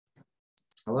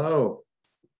Hello.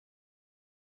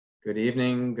 Good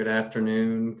evening, good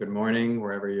afternoon, good morning,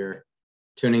 wherever you're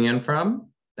tuning in from.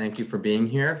 Thank you for being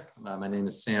here. My name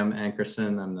is Sam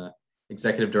Ankerson. I'm the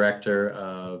Executive Director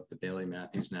of the Bailey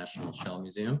Matthews National Shell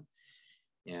Museum.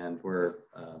 And we're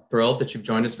thrilled that you've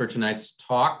joined us for tonight's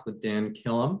talk with Dan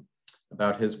Killam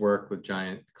about his work with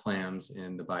giant clams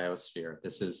in the biosphere.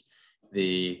 This is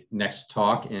the next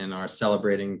talk in our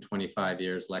Celebrating 25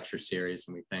 Years lecture series,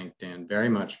 and we thank Dan very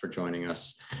much for joining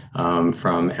us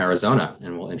from Arizona,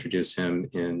 and we'll introduce him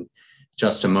in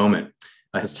just a moment.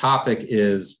 His topic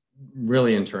is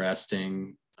really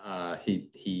interesting.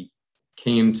 He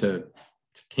came to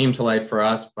light for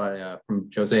us from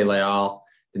Jose Leal,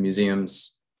 the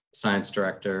museum's science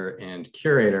director and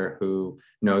curator, who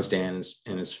knows Dan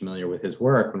and is familiar with his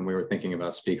work when we were thinking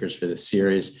about speakers for this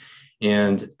series.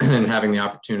 And having the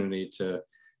opportunity to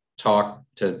talk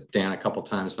to Dan a couple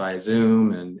times via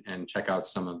Zoom and check out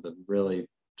some of the really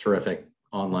terrific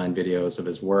online videos of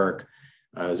his work,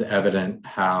 it was evident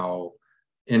how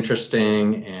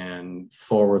interesting and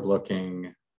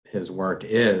forward-looking his work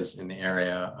is in the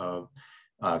area of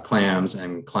clams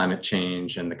and climate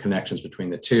change and the connections between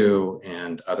the two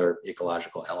and other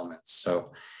ecological elements.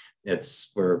 So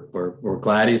we're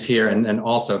glad he's here, and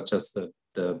also just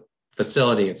the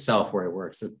facility itself where he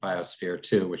works at Biosphere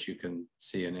 2, which you can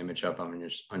see an image of on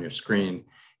your screen,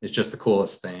 is just the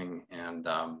coolest thing. And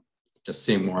just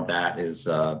seeing more of that is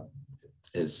a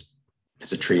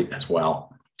treat as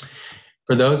well.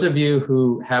 For those of you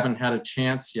who haven't had a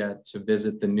chance yet to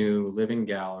visit the new living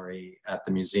gallery at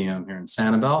the museum here in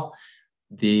Sanibel,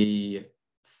 the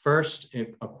first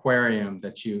aquarium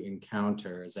that you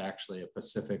encounter is actually a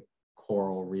Pacific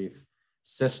coral reef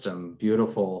system.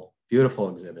 Beautiful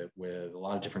exhibit with a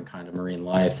lot of different kind of marine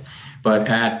life, but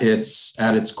at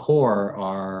its core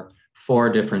are 4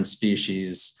 different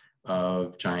species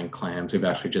of giant clams. We've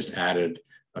actually just added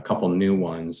a couple new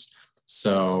ones.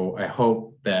 So I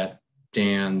hope that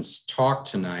Dan's talk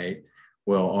tonight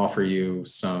will offer you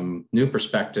some new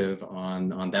perspective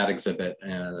on that exhibit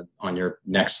and on your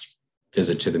next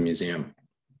visit to the museum.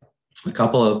 A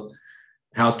couple of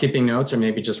housekeeping notes, or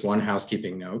maybe just one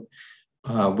housekeeping note.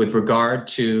 With regard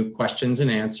to questions and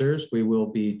answers, we will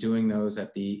be doing those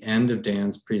at the end of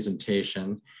Dan's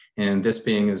presentation, and this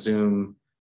being a Zoom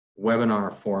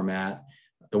webinar format,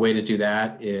 the way to do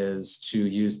that is to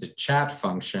use the chat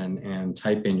function and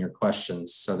type in your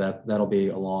questions. So that'll be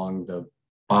along the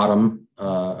bottom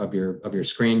of your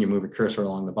screen. You move your cursor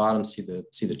along the bottom, see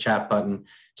the chat button,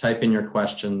 type in your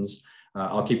questions.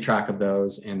 I'll keep track of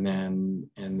those, and then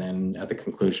at the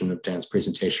conclusion of Dan's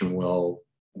presentation, we'll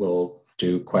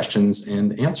do questions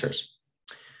and answers.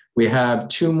 We have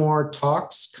 2 more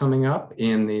talks coming up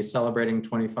in the Celebrating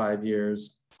 25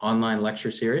 Years online lecture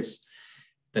series.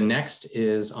 The next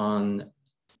is on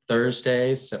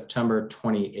Thursday, September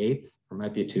 28th, or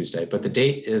might be a Tuesday, but the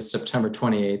date is September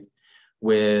 28th,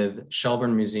 with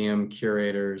Shelburne Museum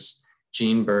curators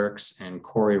Jean Burks and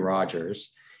Corey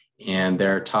Rogers. And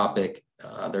their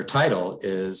title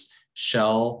is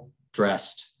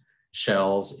Shell-Dressed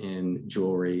Shells in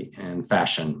Jewelry and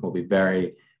Fashion. Will be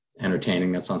very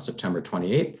entertaining. That's on September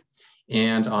 28th.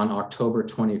 And on October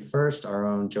 21st, our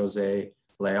own Jose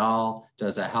Leal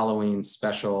does a Halloween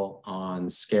special on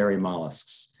scary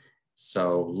mollusks.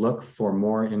 So look for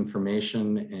more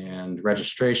information and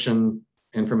registration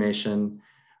information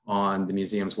on the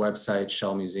museum's website,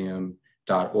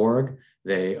 shellmuseum.org.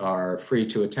 They are free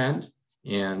to attend,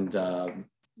 and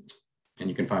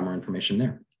you can find more information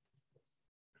there.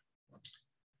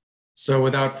 So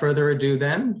without further ado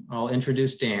then, I'll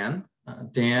introduce Dan.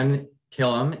 Dan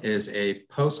Killam is a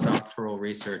postdoctoral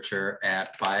researcher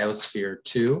at Biosphere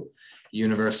 2,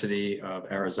 University of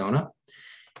Arizona.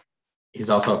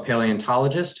 He's also a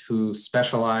paleontologist who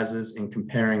specializes in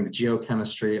comparing the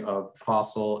geochemistry of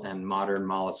fossil and modern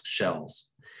mollusk shells.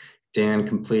 Dan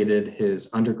completed his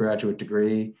undergraduate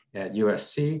degree at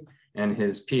USC and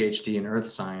his PhD in earth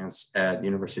science at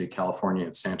University of California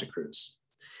at Santa Cruz.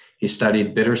 He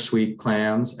studied bittersweet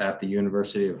clams at the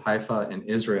University of Haifa in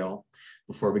Israel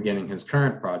before beginning his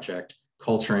current project,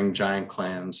 culturing giant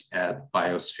clams at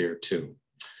Biosphere 2.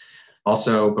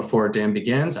 Also, before Dan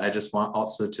begins, I just want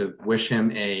also to wish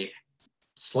him a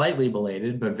slightly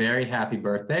belated but very happy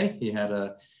birthday. He had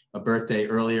a birthday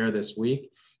earlier this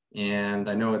week, and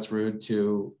I know it's rude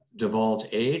to divulge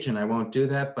age, and I won't do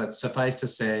that, but suffice to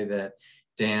say that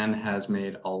Dan has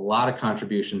made a lot of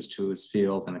contributions to his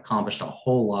field and accomplished a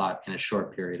whole lot in a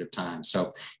short period of time.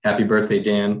 So happy birthday,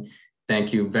 Dan.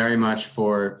 Thank you very much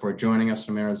for joining us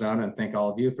from Arizona, and thank all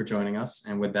of you for joining us.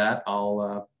 And with that,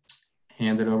 I'll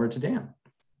hand it over to Dan.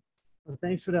 Well,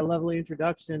 thanks for that lovely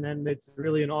introduction, and it's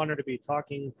really an honor to be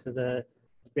talking to the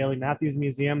Bailey Matthews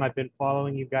Museum. I've been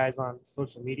following you guys on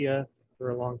social media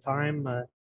for a long time.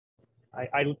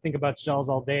 I think about shells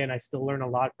all day, and I still learn a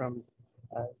lot from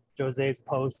uh, Jose's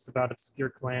posts about obscure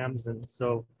clams, and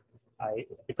so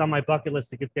it's on my bucket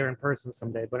list to get there in person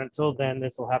someday. But until then,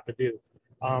 this will have to do.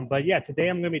 But yeah, today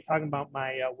I'm going to be talking about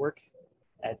my work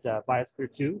at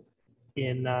Biosphere 2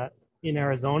 in in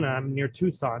Arizona. I'm near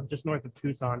Tucson, just north of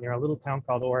Tucson, near a little town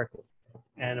called Oracle.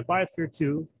 And a Biosphere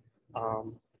 2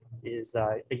 um, is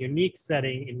a unique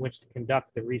setting in which to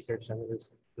conduct the research I'm going to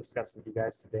discuss with you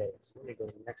guys today. So let me go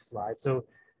to the next slide. So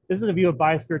this is a view of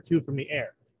Biosphere 2 from the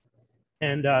air.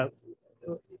 And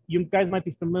you guys might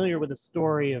be familiar with the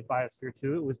story of Biosphere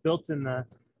 2. It was built in the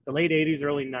late 80s,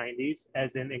 early 90s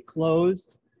as an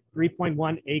enclosed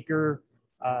 3.1 acre,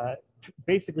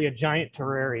 basically a giant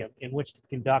terrarium in which to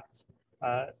conduct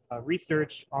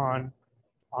research on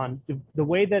the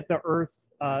way that the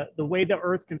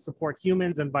Earth can support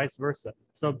humans and vice versa.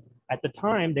 So at the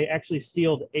time, they actually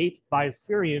sealed 8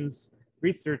 biospherians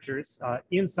researchers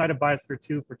inside of Biosphere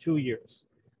 2 for 2 years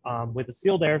with a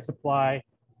sealed air supply,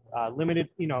 limited,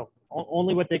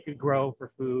 only what they could grow for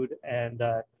food, and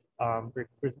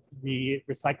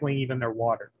recycling even their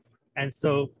water. And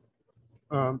so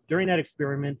during that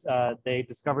experiment, they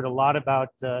discovered a lot about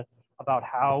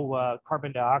how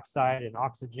carbon dioxide and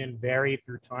oxygen vary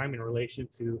through time in relation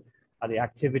to the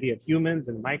activity of humans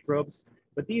and microbes.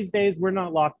 But these days, we're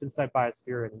not locked inside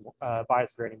Biosphere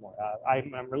anymore.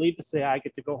 I'm relieved to say I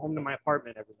get to go home to my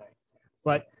apartment every night.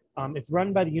 But it's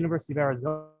run by the University of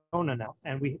Arizona now.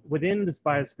 And within this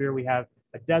Biosphere, we have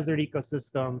a desert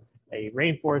ecosystem, a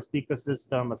rainforest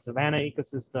ecosystem, a savanna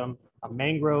ecosystem, a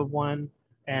mangrove one,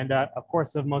 and of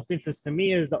course, of most interest to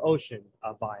me is the ocean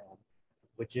biome,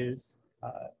 which is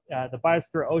the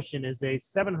Biosphere Ocean is a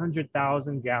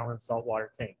 700,000 gallon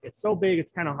saltwater tank. It's so big,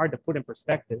 it's kind of hard to put in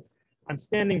perspective. I'm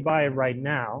standing by it right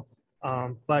now,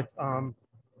 but I'm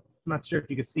not sure if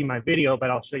you can see my video, but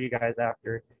I'll show you guys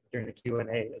after during the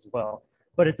Q&A as well.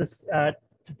 But it's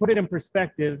to put it in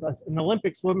perspective, an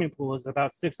Olympic swimming pool is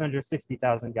about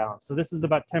 660,000 gallons. So this is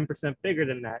about 10% bigger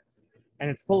than that. And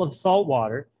it's full of salt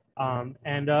water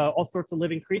and all sorts of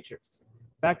living creatures.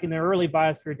 Back in the early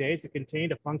Biosphere days, it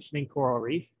contained a functioning coral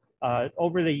reef.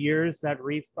 Over the years, that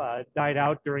reef died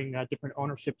out during different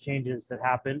ownership changes that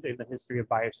happened in the history of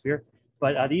Biosphere.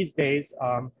 But these days,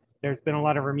 there's been a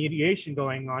lot of remediation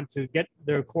going on to get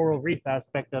the coral reef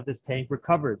aspect of this tank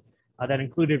recovered. That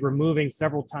included removing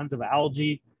several tons of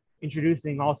algae,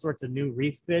 introducing all sorts of new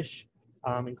reef fish,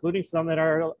 including some that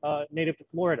are native to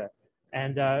Florida,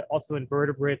 and also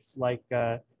invertebrates like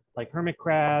hermit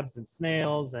crabs and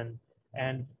snails,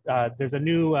 and there's a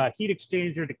new heat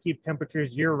exchanger to keep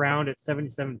temperatures year-round at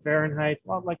 77 Fahrenheit,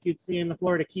 well, like you'd see in the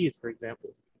Florida Keys, for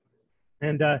example.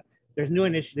 And there's new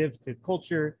initiatives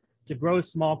to grow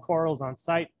small corals on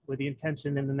site with the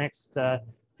intention in the next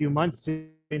few months to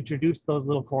introduce those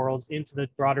little corals into the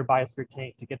broader Biosphere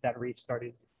tank to get that reef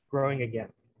started growing again.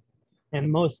 And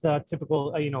most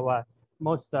typical,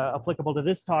 most applicable to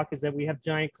this talk is that we have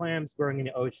giant clams growing in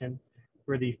the ocean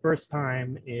for the first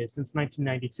time since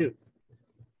 1992.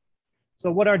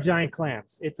 So what are giant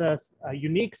clams? It's a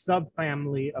unique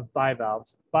subfamily of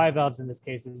bivalves. Bivalves in this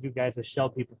case, as you guys as shell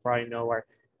people probably know,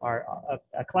 are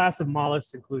a class of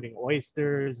mollusks, including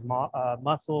oysters,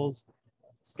 mussels,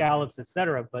 scallops,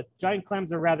 etc. But giant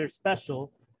clams are rather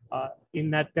special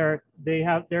in that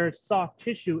their soft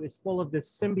tissue is full of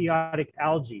this symbiotic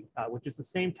algae, which is the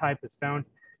same type that's found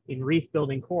in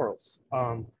reef-building corals.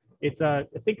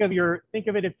 Think of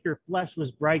it if your flesh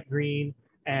was bright green,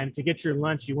 and to get your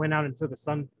lunch, you went out and took a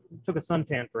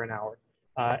suntan for an hour.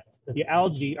 The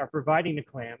algae are providing the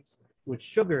clams with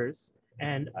sugars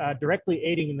and directly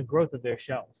aiding in the growth of their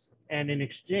shells. And in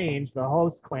exchange, the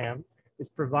host clam is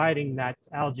providing that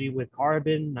algae with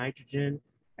carbon, nitrogen,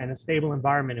 and a stable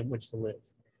environment in which to live.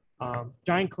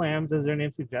 Giant clams, as their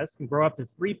name suggests, can grow up to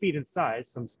 3 feet in size,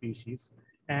 some species,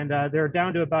 and they're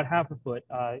down to about half a foot,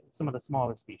 some of the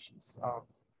smaller species.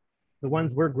 The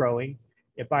ones we're growing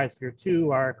at Biosphere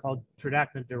 2 are called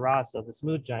Tridacna dorasa, the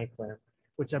smooth giant clam,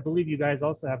 which I believe you guys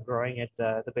also have growing at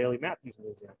the Bailey Matthews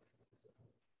Museum.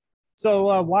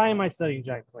 So why am I studying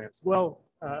giant clams? Well,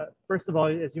 first of all,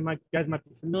 as you guys might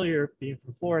be familiar, being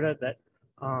from Florida, that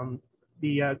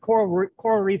the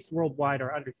coral reefs worldwide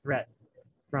are under threat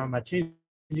from a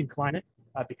changing climate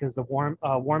because the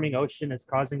warming ocean is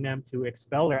causing them to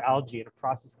expel their algae in a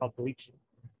process called bleaching,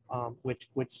 which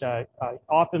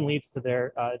often leads to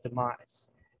their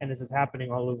demise. And this is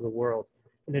happening all over the world.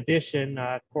 In addition,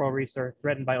 coral reefs are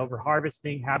threatened by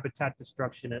overharvesting, habitat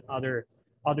destruction, and other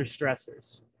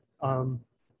stressors.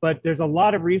 But there's a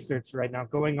lot of research right now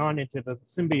going on into the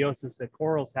symbiosis that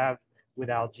corals have with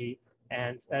algae.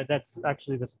 And that's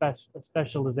actually the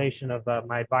specialization of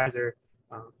my advisor,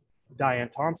 Diane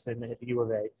Thompson at the U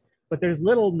of A. But there's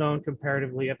little known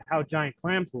comparatively of how giant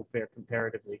clams will fare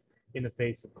comparatively in the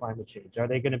face of climate change. Are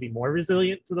they going to be more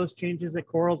resilient to those changes that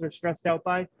corals are stressed out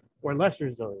by, or less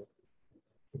resilient?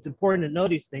 It's important to know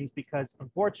these things because,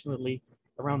 unfortunately,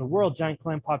 around the world, giant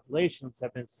clam populations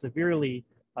have been severely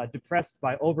depressed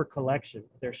by overcollection.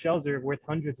 Their shells are worth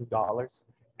hundreds of dollars.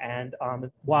 And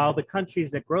while the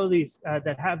countries that grow these,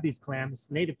 that have these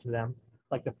clams native to them,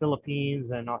 like the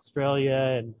Philippines and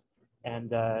Australia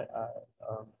and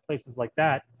places like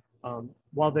that,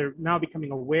 while they're now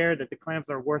becoming aware that the clams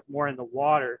are worth more in the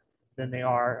water than they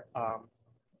are,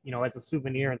 as a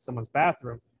souvenir in someone's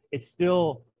bathroom, it's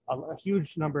still a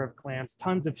huge number of clams,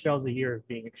 tons of shells a year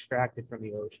being extracted from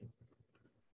the ocean.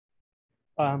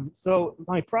 So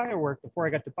my prior work, before I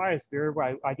got to Biosphere,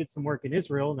 where I did some work in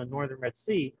Israel in the northern Red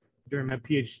Sea during my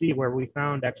PhD, where we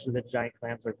found actually that giant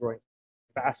clams are growing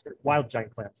faster. Wild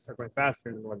giant clams are growing faster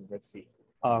in the northern Red Sea.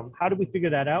 How did we figure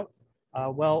that out?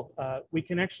 We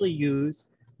can actually use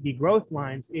the growth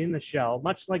lines in the shell,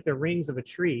 much like the rings of a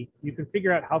tree. You can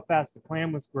figure out how fast the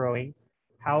clam was growing,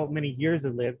 how many years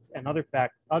it lived, and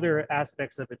other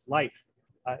aspects of its life.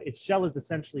 Its shell is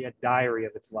essentially a diary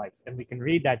of its life, and we can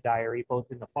read that diary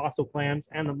both in the fossil clams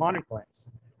and the modern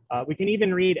clams. We can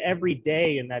even read every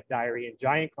day in that diary in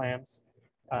giant clams.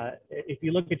 If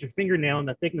you look at your fingernail and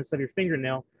the thickness of your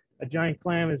fingernail, a giant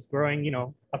clam is growing,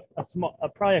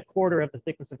 probably a quarter of the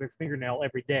thickness of your fingernail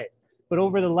every day. But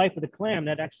over the life of the clam,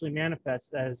 that actually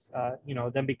manifests as,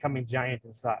 them becoming giant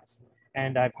in size.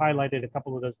 And I've highlighted a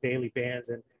couple of those daily bands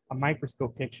and a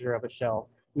microscope picture of a shell.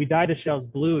 We dye the shells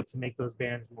blue to make those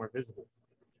bands more visible.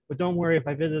 But don't worry, if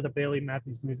I visit the Bailey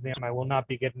Matthews Museum, I will not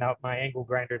be getting out my angle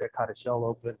grinder to cut a shell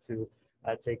open to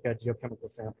take geochemical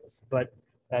samples. But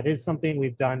that is something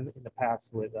we've done in the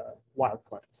past with wild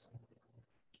clams.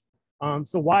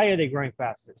 So why are they growing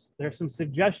faster? There's some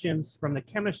suggestions from the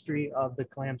chemistry of the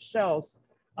clam shells.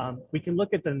 We can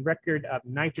look at the record of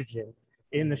nitrogen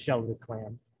in the shell of the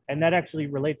clam, and that actually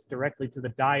relates directly to the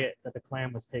diet that the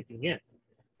clam was taking in.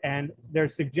 And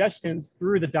there's suggestions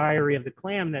through the diary of the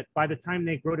clam that by the time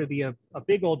they grow to be a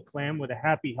big old clam with a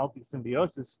happy, healthy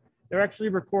symbiosis, they're actually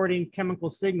recording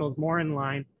chemical signals more in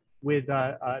line with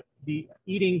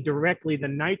eating directly the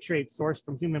nitrate sourced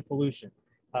from human pollution.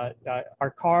 Our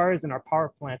cars and our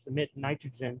power plants emit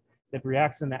nitrogen that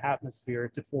reacts in the atmosphere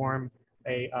to form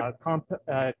a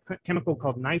chemical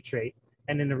called nitrate.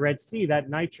 And in the Red Sea, that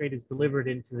nitrate is delivered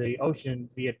into the ocean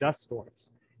via dust storms.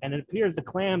 And it appears the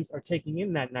clams are taking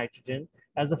in that nitrogen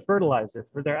as a fertilizer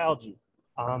for their algae,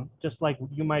 just like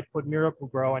you might put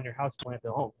Miracle-Gro on your houseplant at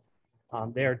home.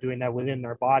 They are doing that within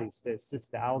their bodies to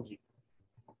assist the algae.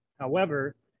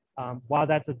 However, while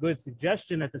that's a good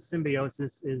suggestion that the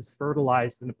symbiosis is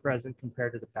fertilized in the present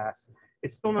compared to the past,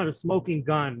 it's still not a smoking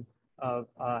gun of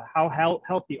how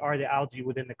healthy are the algae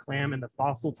within the clam in the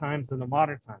fossil times and the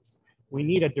modern times. We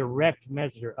need a direct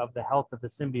measure of the health of the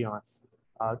symbionts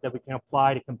that we can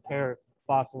apply to compare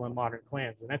fossil and modern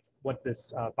clams. And that's what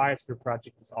this Biosphere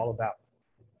project is all about.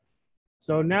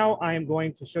 So now I am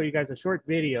going to show you guys a short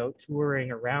video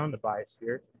touring around the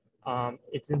Biosphere.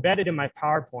 It's embedded in my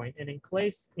PowerPoint, and in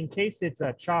case it's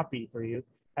choppy for you,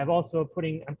 I'm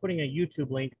putting a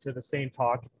YouTube link to the same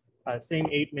talk, same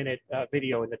 8-minute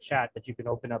video in the chat that you can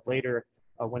open up later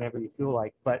whenever you feel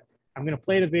like. But I'm going to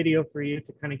play the video for you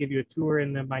to kind of give you a tour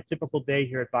in my typical day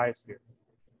here at Biosphere.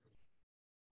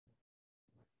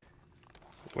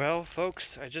 Well,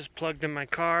 folks, I just plugged in my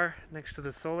car next to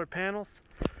the solar panels,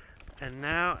 and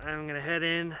now I'm going to head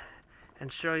in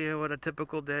and show you what a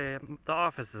typical day at the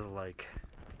office is like.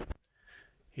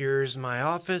 Here's my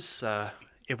office.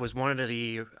 It was one of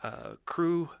the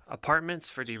crew apartments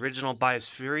for the original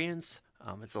Biospherians.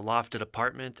 It's a lofted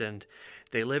apartment, and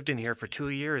they lived in here for 2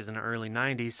 years in the early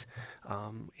 90s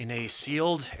in a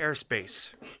sealed airspace.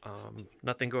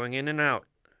 Nothing going in and out.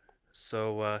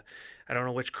 So I don't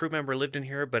know which crew member lived in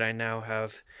here, but I now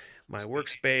have my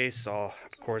workspace. Of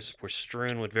course, we're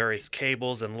strewn with various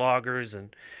cables and loggers,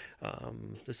 and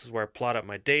this is where I plot up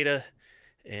my data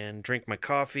and drink my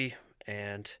coffee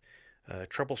and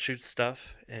troubleshoot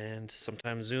stuff and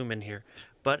sometimes Zoom in here.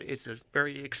 But it's a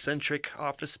very eccentric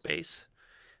office space,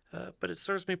 but it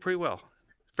serves me pretty well.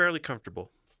 Fairly comfortable.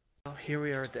 Well, here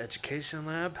we are at the education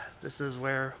lab. This is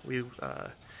where we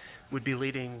would be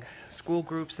leading school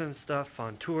groups and stuff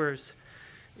on tours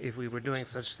if we were doing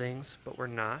such things, but we're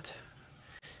not.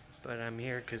 But I'm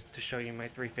here to show you my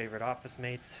 3 favorite office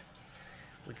mates.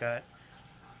 We got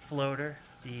Floater,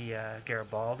 the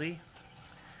Garibaldi,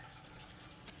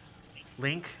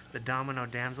 Link, the domino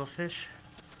damselfish.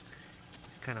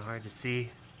 It's kind of hard to see.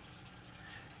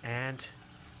 And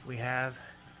we have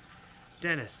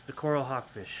Dennis, the coral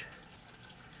hawkfish.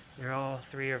 They're all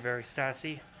three are very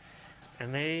sassy,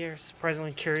 and they are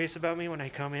surprisingly curious about me when I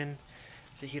come in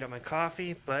to heat up my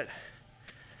coffee. But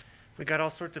we got all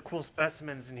sorts of cool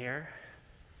specimens in here,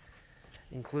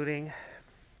 including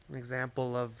an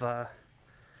example of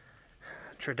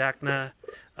Tridacna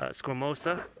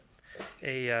squamosa,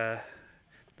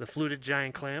 the fluted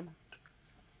giant clam.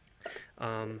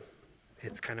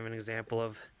 It's kind of an example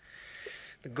of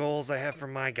the goals I have for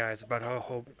my guys about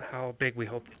how big we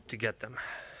hope to get them.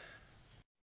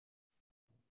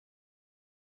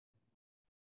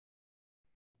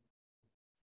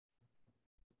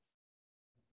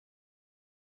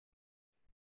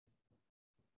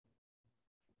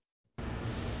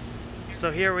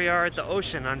 So here we are at the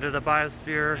ocean under the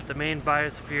biosphere, the main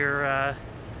biosphere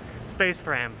space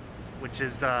frame, which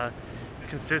is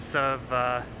consists of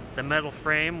the metal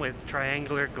frame with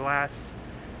triangular glass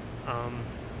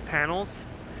panels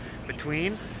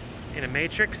between in a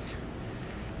matrix.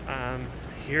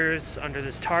 Here's under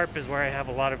this tarp is where I have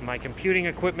a lot of my computing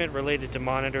equipment related to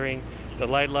monitoring the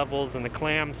light levels and the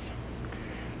clams.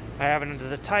 I have it under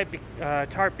the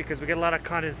tarp because we get a lot of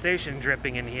condensation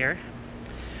dripping in here.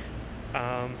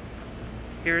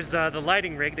 Here's the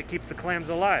lighting rig that keeps the clams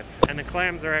alive, and the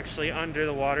clams are actually under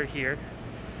the water here.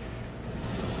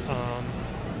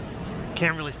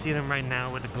 Can't really see them right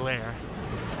now with the glare,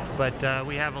 but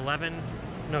we have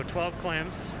 12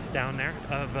 clams down there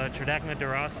of Tridacna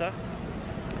dorasa,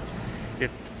 the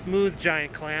smooth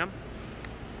giant clam,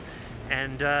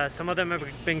 and some of them have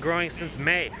been growing since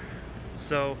May.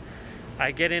 So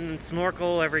I get in and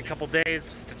snorkel every couple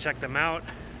days to check them out,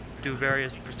 do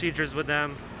various procedures with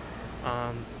them.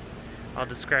 I'll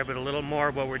describe it a little more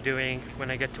what we're doing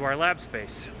when I get to our lab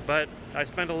space. But I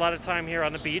spend a lot of time here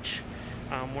on the beach,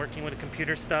 working with the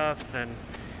computer stuff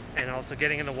and also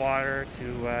getting in the water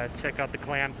to check out the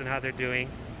clams and how they're doing.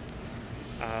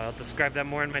 I'll describe that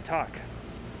more in my talk.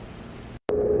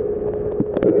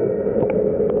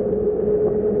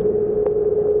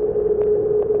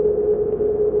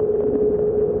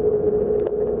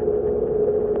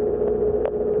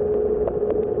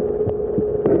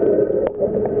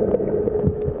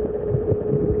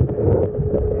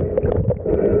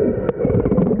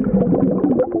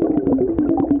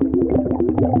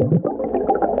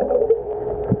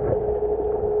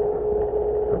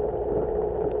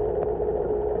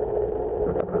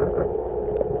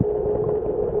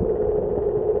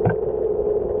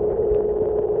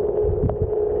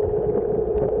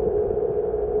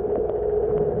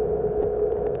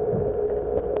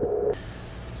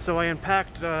 So I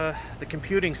unpacked the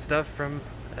computing stuff from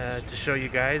to show you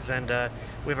guys, and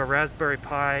we have a Raspberry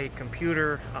Pi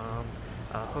computer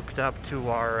hooked up to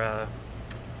our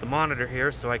the monitor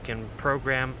here, so I can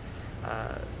program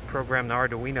the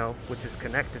Arduino, which is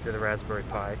connected to the Raspberry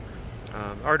Pi.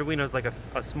 Arduino is like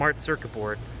a smart circuit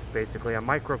board, basically a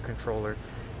microcontroller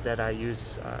that I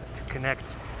use to connect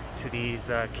to these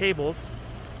cables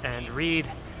and read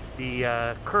the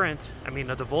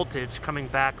the voltage coming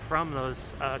back from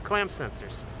those clam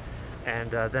sensors,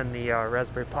 and then the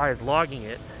Raspberry Pi is logging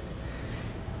it,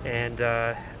 and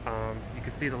you can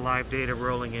see the live data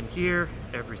rolling in here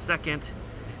every second,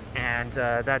 and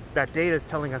that data is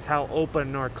telling us how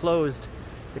open or closed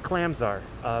the clams are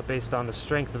based on the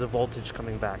strength of the voltage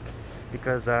coming back,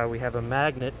 because we have a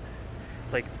magnet,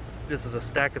 like this is a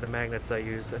stack of the magnets I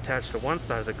use attached to one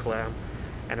side of the clam,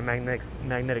 and a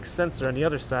magnetic sensor on the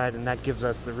other side, and that gives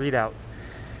us the readout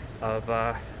of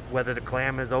whether the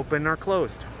clam is open or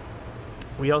closed.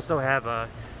 We also have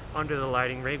under the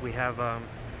lighting rig, we have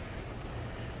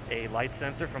a light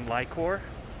sensor from Lycor,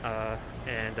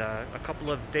 and a couple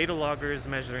of data loggers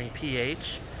measuring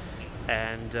pH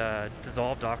and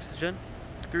dissolved oxygen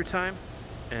through time,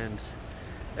 and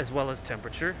as well as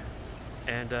temperature.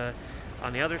 And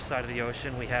on the other side of the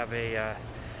ocean, we have a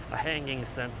hanging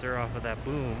sensor off of that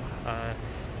boom,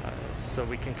 so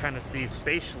we can kind of see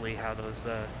spatially how those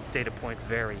data points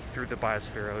vary through the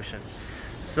biosphere ocean.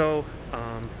 So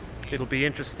it'll be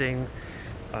interesting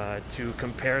to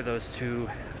compare those two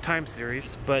time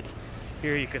series, but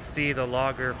here you can see the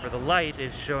logger for the light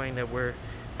is showing that we're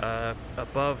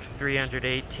above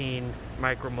 318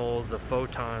 micromoles of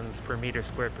photons per meter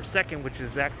squared per second, which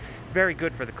is very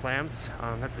good for the clams.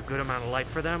 That's a good amount of light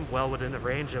for them, well within the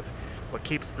range of what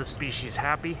keeps the species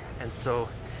happy, and so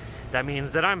that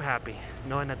means that I'm happy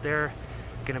knowing that they're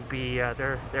going to be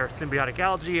their symbiotic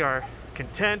algae are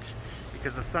content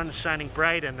because the sun is shining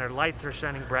bright and their lights are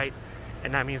shining bright,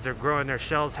 and that means they're growing their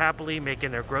shells happily,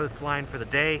 making their growth line for the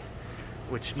day,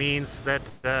 which means that,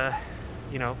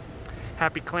 you know,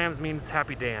 happy clams means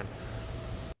happy Dan.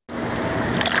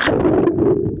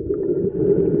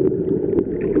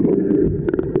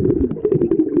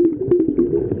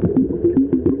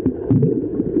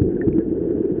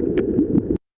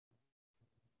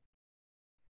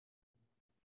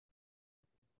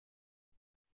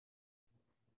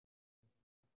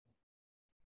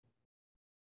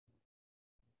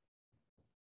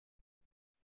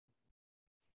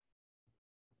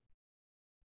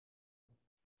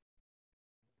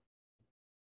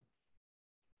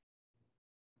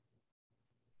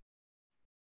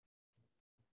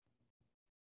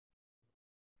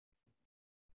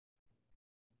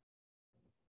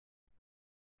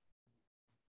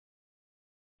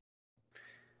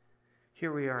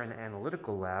 Here we are in the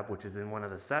analytical lab, which is in one of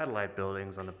the satellite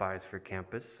buildings on the Biosphere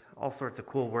campus. All sorts of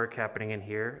cool work happening in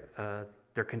here.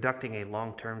 They're conducting a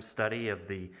long-term study of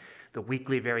the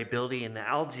weekly variability in the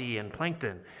algae and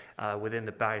plankton within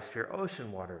the Biosphere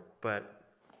ocean water. But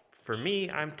for me,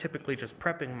 I'm typically just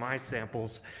prepping my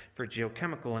samples for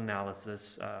geochemical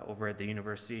analysis over at the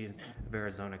University of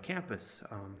Arizona campus.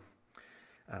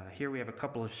 Here we have a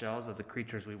couple of shells of the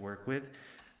creatures we work with.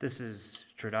 This is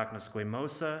Tridacna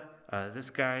squamosa.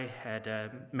 This guy had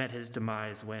met his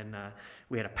demise when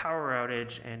we had a power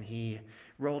outage and he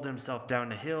rolled himself down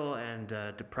the hill and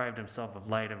deprived himself of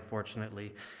light,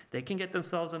 unfortunately. They can get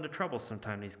themselves into trouble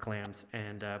sometimes, these clams,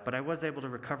 but I was able to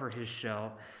recover his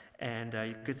shell, and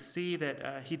you could see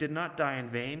that he did not die in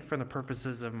vain for the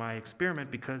purposes of my experiment,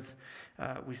 because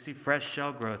we see fresh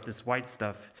shell growth. This white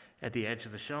stuff at the edge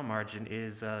of the shell margin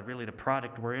is really the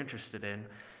product we're interested in.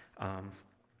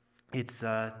 It's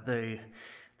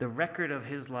the record of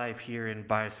his life here in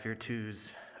Biosphere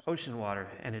 2's ocean water,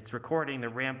 and it's recording the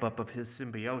ramp up of his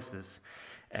symbiosis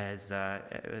as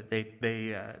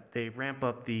they ramp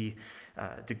up the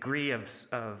degree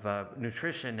of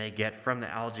nutrition they get from the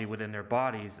algae within their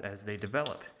bodies as they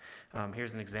develop.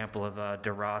 Here's an example of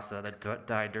Durasa that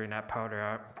died during that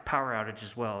power outage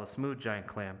as well, a smooth giant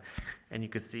clam, and you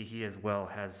can see he as well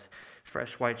has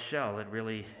fresh white shell. It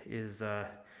really is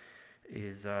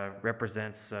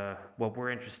represents what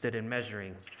we're interested in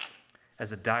measuring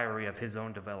as a diary of his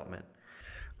own development.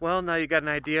 Well, now you got an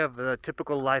idea of the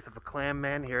typical life of a clam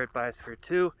man here at Biosphere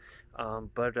 2,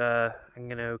 but I'm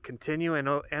going to continue and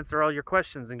answer all your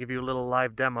questions and give you a little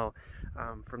live demo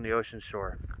from the ocean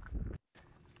shore.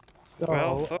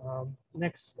 So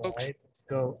next slide, let's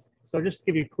go. So just to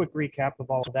give you a quick recap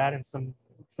of all of that and some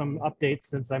updates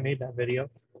since I made that video.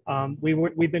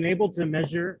 We've been able to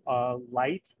measure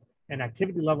light and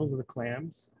activity levels of the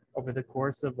clams over the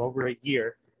course of over a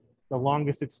year, the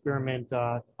longest experiment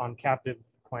on captive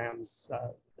clams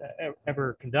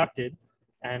ever conducted.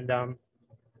 And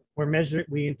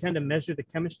we intend to measure the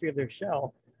chemistry of their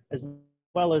shell as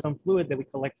well as some fluid that we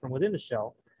collect from within the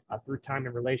shell through time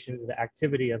in relation to the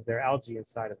activity of their algae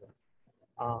inside of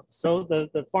them. So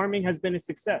the farming has been a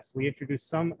success. We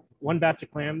introduced one batch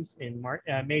of clams in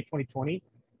May 2020,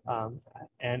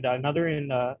 and another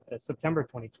in September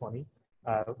 2020.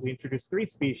 We introduced 3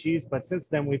 species, but since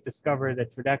then we've discovered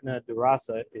that Tridacna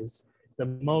durasa is the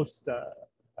most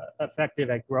effective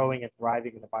at growing and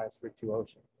thriving in the Biosphere 2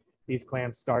 ocean. These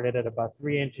clams started at about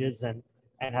 3 inches and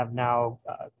have now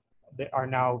they are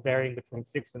now varying between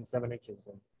 6 and 7 inches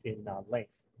in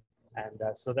length, and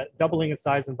so that doubling in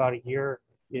size in about a year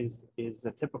is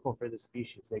typical for the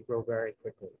species. They grow very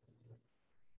quickly.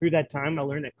 Through that time, I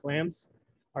learned that clams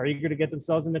are eager to get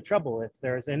themselves into trouble. If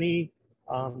there's any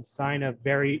sign of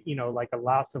like a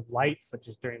loss of light, such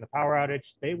as during the power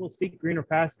outage, they will seek greener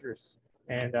pastures.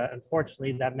 And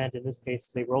unfortunately, that meant in this case,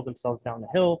 they rolled themselves down the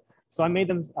hill. So I made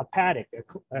them a paddock,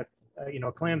 a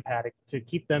clam paddock to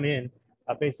keep them in,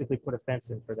 basically put a fence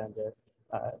in for them to,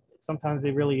 sometimes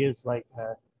it really is like,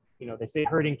 they say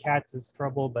herding cats is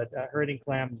trouble, but herding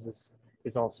clams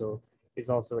is also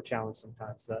a challenge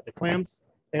sometimes. The clams,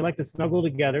 they like to snuggle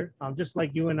together, just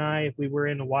like you and I, if we were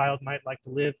in the wild, might like to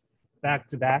live back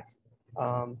to back,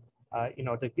 to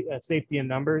safety in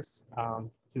numbers,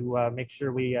 to make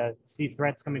sure we see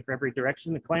threats coming from every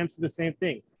direction. The clams do the same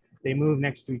thing. They move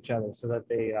next to each other so that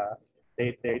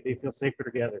they feel safer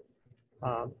together.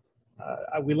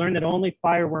 We learned that only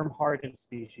fireworm hardened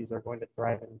species are going to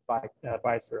thrive in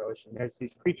Biosphere ocean. There's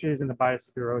these creatures in the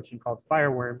Biosphere ocean called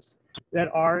fireworms that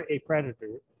are a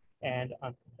predator, and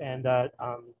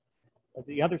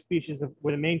the other species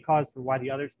were the main cause for why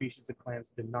the other species of clams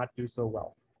did not do so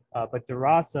well. But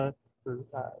Durasa, for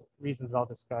reasons I'll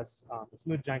discuss, the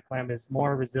smooth giant clam is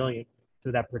more resilient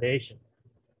to that predation.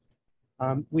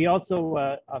 We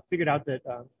also figured out that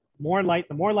more light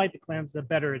the clams, the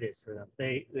better it is for them.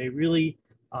 They really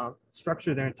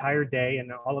structure their entire day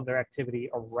and all of their activity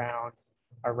around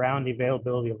the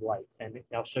availability of light. And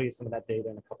I'll show you some of that data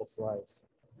in a couple slides.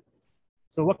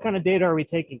 So what kind of data are we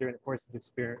taking during the course of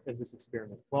this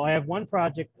experiment? Well, I have one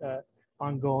project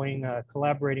ongoing,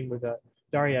 collaborating with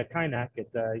Daria Kainak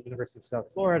at the University of South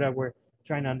Florida. We're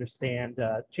trying to understand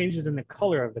changes in the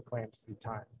color of the clams through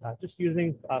time, just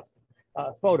using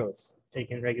photos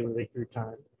taken regularly through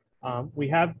time. We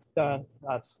have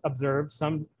observed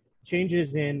some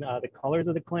changes in the colors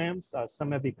of the clams.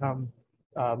 Some have become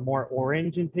more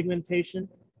orange in pigmentation,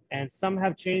 and some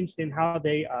have changed in how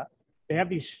they have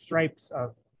these stripes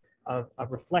of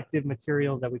reflective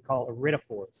material that we call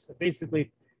iridophores. So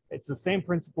basically, it's the same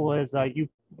principle as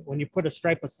when you put a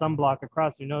stripe of sunblock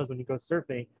across your nose when you go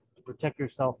surfing to protect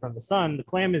yourself from the sun. The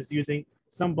clam is using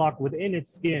sunblock within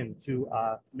its skin to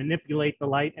manipulate the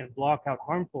light and block out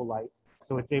harmful light.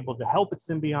 So it's able to help its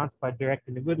symbionts by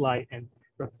directing the good light and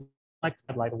reflect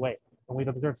that light away. And we've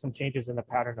observed some changes in the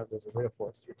pattern of those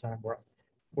iridophores through time.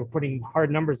 We're putting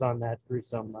hard numbers on that through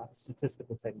some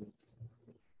statistical techniques.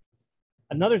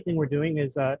 Another thing we're doing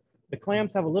is the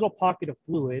clams have a little pocket of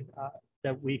fluid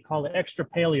that we call the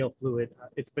extrapaleo fluid.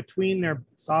 It's between their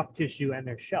soft tissue and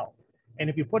their shell. And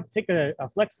if you take a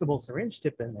flexible syringe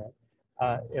tip in there,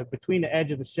 between the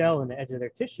edge of the shell and the edge of their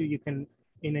tissue, you can,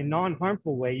 in a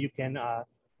non-harmful way, you can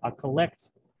collect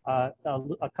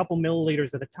a couple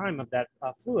milliliters at a time of that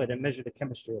fluid and measure the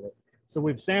chemistry of it. So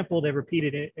we've sampled at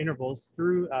repeated intervals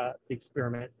through the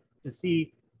experiment to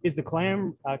see, is the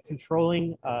clam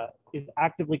is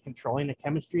actively controlling the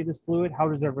chemistry of this fluid? How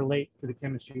does it relate to the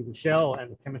chemistry of the shell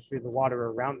and the chemistry of the water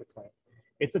around the clam?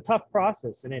 It's a tough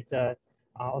process, and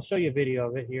I'll show you a video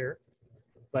of it here.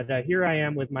 But here I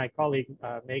am with my colleague,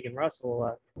 Megan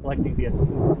Russell, collecting via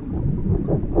spoon.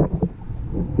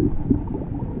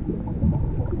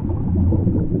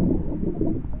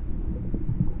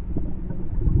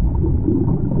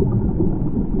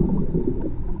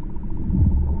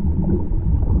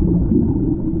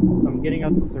 So I'm getting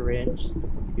out the syringe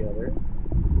together.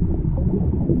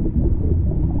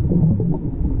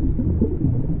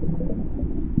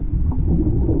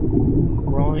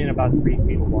 We're only in about 3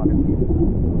 feet of water.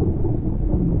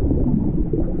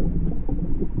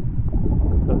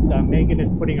 So Megan is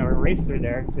putting an eraser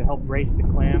there to help erase the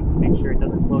clam to make sure it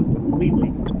doesn't close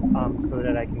completely, so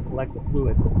that I can collect the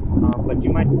fluid. But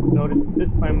you might notice that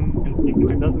this clam in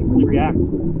particular doesn't really react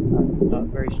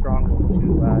very strongly to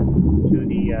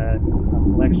the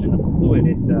collection of the fluid.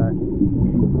 It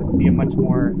would see a much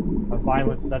more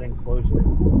violent sudden closure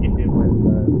if it was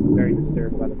very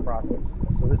disturbed by the process.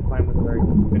 So this clam was very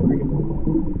good reading.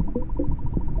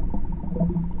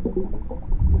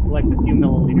 Collect a few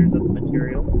milliliters of the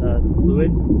material, the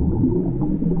fluid.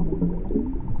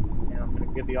 And I'm going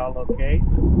to give you all okay.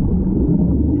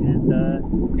 And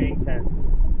hang 10.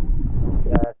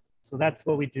 So that's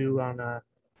what we do on a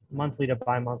monthly to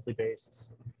bi-monthly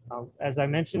basis. As I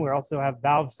mentioned, we also have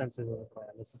valve sensors in the clam.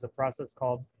 This is a process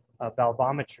called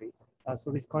valvometry.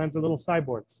 So these clams are little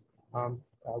cyborgs.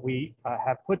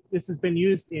 This has been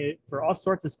used for all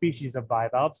sorts of species of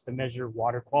bivalves to measure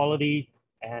water quality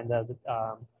and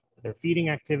their feeding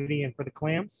activity. And for the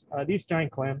clams, these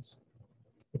giant clams,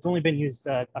 it's only been used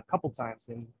a couple times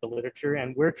in the literature,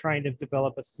 and we're trying to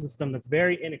develop a system that's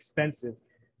very inexpensive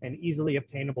and easily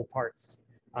obtainable parts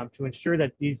to ensure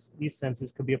that these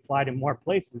sensors could be applied in more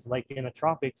places, like in the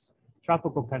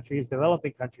tropical countries,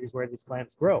 developing countries where these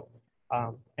clams grow.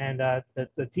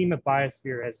 The team at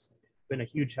Biosphere has been a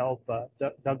huge help.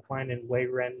 Doug Klein and Wei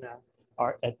Ren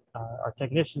are our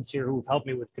technicians here who've helped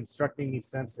me with constructing these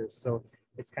sensors. So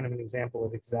it's kind of an example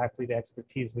of exactly the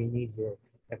expertise we need here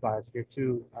at Biosphere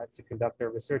to conduct our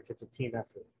research. It's a team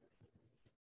effort.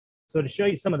 So to show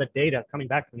you some of the data coming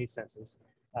back from these sensors,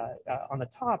 on the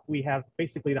top, we have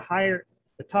basically the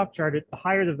top chart, the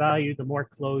higher the value, the more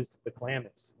closed the clam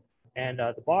is. And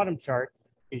the bottom chart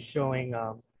is showing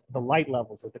the light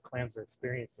levels that the clams are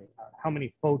experiencing, how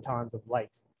many photons of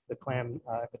light the clams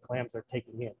are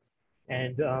taking in.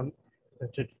 And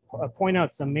to point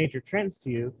out some major trends to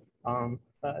you,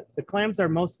 the clams are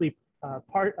mostly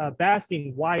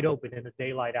basking wide open in the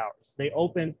daylight hours. They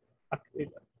open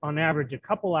on average a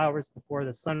couple hours before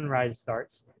the sunrise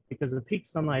starts, because the peak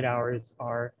sunlight hours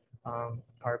are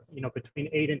between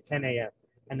 8 and 10 a.m.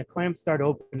 and the clams start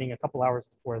opening a couple hours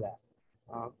before that.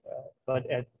 But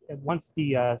once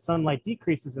the sunlight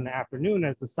decreases in the afternoon,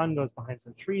 as the sun goes behind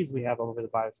some trees we have over the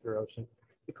Biosphere Ocean,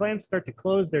 the clams start to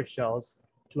close their shells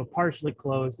to a partially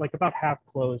closed, like about half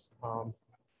closed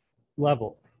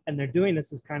level. And they're doing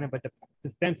this as kind of a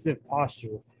defensive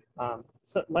posture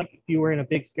So like if you were in a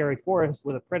big scary forest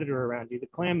with a predator around you, the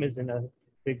clam is in a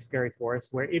big scary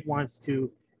forest where it wants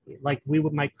to, like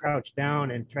might crouch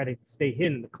down and try to stay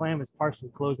hidden. The clam is partially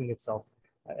closing itself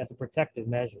as a protective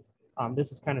measure.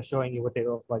 This is kind of showing you what they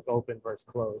look like open versus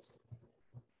closed.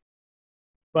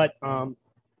 But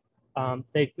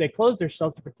they close their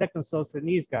shells to protect themselves from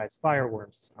these guys,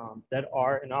 fireworms, that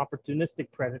are an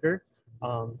opportunistic predator.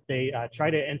 They try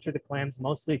to enter the clams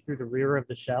mostly through the rear of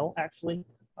the shell, actually,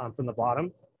 from the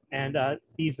bottom. And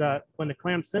when the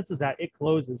clam senses that, it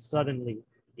closes suddenly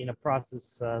in a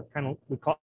process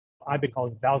I've been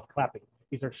calling valve clapping.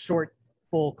 These are short,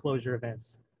 full closure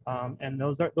events. And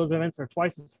those events are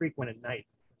twice as frequent at night.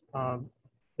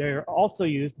 They're also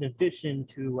used, in addition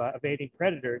to evading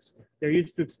predators, they're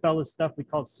used to expel the stuff we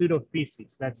call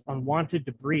pseudofeces. That's unwanted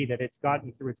debris that it's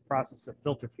gotten through its process of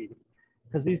filter feeding.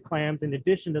 Because these clams, in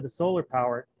addition to the solar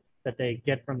power that they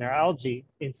get from their algae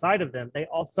inside of them, they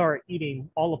also are eating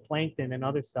all the plankton and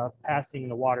other stuff passing in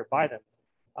the water by them.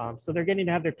 So they're getting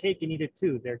to have their cake and eat it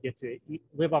too. They get to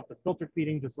live off the filter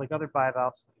feeding just like other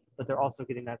bivalves, but they're also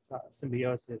getting that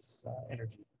symbiosis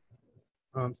energy.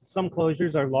 Some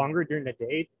closures are longer during the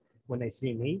day. When they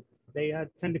see me, they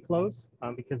tend to close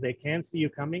because they can see you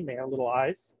coming. They have little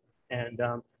eyes. And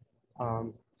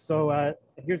so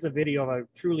here's a video of a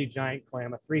truly giant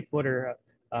clam, a 3-footer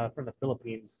from the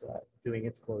Philippines doing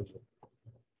its closure.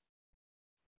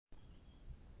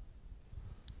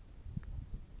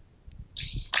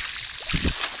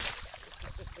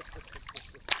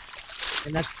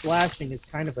 And that splashing is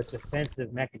kind of a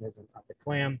defensive mechanism of the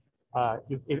clam.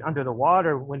 Under the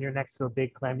water, when you're next to a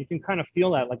big clam, you can kind of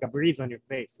feel that like a breeze on your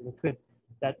face. And it could,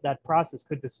 that process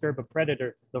could disturb a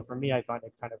predator. Though for me, I find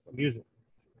it kind of amusing.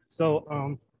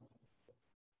 So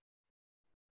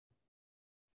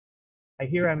I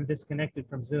hear I'm disconnected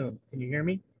from Zoom. Can you hear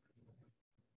me?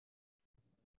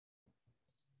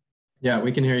 Yeah,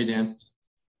 we can hear you, Dan.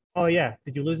 Oh yeah,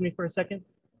 did you lose me for a second?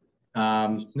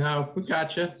 No, we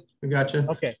got you. We got you.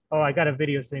 Okay. Oh, I got a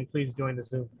video saying, please join the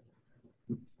Zoom.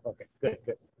 Okay, good,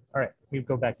 good. All right, we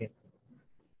go back in.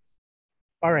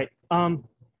 All right,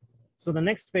 so the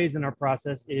next phase in our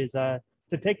process is to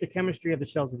take the chemistry of the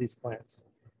shells of these clams.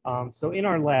 So in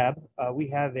our lab, we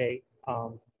have a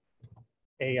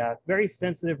very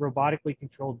sensitive robotically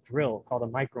controlled drill called a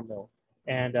micromill.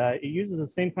 And it uses the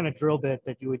same kind of drill bit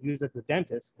that you would use at the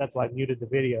dentist. That's why I muted the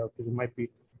video, because it might be,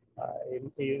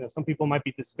 some people might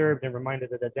be disturbed and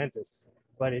reminded of the dentist.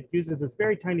 But it uses this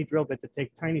very tiny drill bit to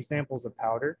take tiny samples of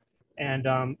powder.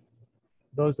 And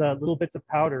those little bits of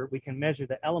powder, we can measure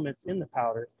the elements in the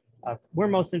powder. We're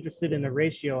most interested in the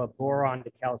ratio of boron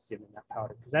to calcium in that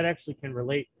powder, because that actually can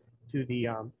relate to the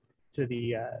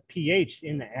pH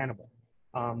in the animal.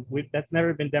 That's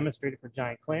never been demonstrated for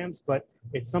giant clams, but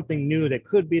it's something new that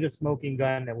could be the smoking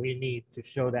gun that we need to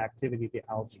show the activity of the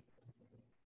algae.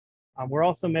 We're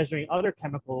also measuring other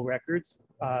chemical records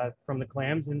from the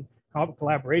clams in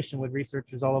collaboration with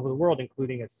researchers all over the world,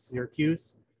 including at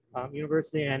Syracuse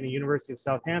University and the University of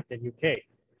Southampton, UK.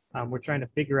 We're trying to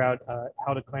figure out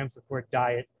how the clams support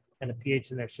diet and the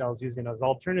pH in their shells using those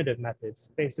alternative methods,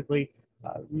 basically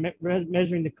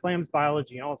measuring the clams'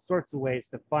 biology in all sorts of ways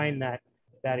to find that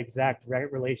exact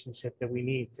relationship that we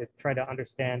need to try to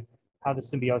understand how the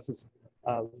symbiosis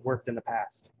worked in the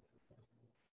past.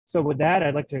 So with that,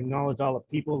 I'd like to acknowledge all the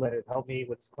people that have helped me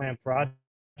with this clam project.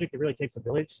 It really takes a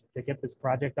village to get this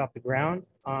project off the ground.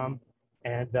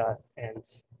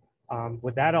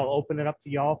 With that, I'll open it up to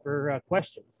y'all for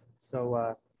questions.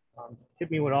 So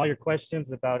hit me with all your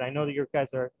questions about, I know that you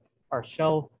guys are a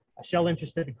shell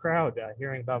interested crowd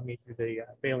hearing about me through the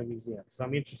Bailey Museum. So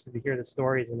I'm interested to hear the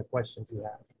stories and the questions you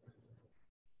have.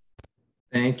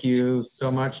 Thank you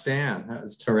so much, Dan. That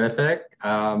was terrific.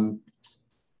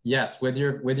 Yes, with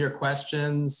your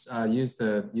questions, use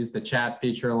the chat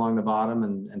feature along the bottom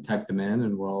and type them in,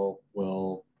 and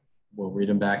we'll read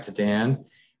them back to Dan.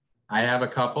 I have a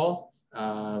couple.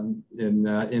 In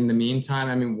the meantime,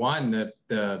 I mean, one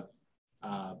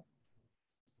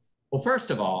well,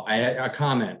 first of all, a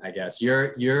comment, I guess.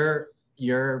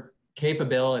 Your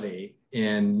capability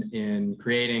in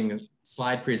creating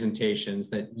slide presentations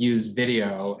that use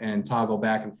video and toggle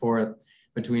back and forth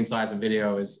between slides and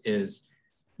video is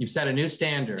you've set a new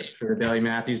standard for the Bailey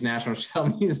Matthews National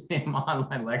Shell Museum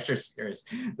online lecture series.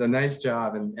 So nice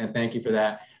job, and thank you for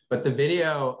that. But the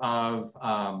video of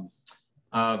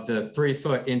the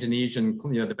 3-foot Indonesian,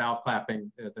 the valve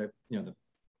clapping,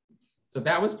 so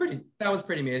that was pretty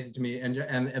amazing to me, and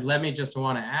it led me just to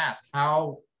want to ask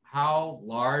how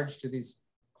large do these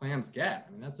clams get?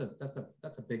 I mean, that's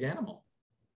a big animal.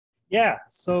 Yeah,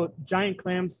 so giant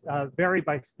clams vary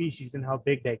by species and how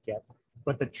big they get.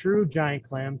 But the true giant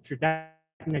clam,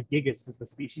 Tridacna gigas is the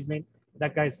species name.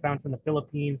 That guy's found from the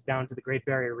Philippines down to the Great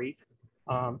Barrier Reef.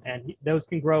 Those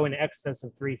can grow in excess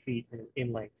of 3 feet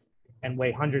in length and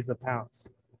weigh hundreds of pounds.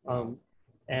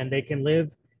 And they can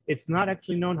live, it's not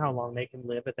actually known how long they can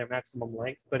live at their maximum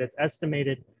length, but it's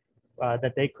estimated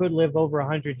that they could live over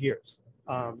 100 years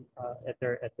at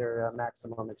their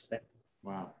maximum extent.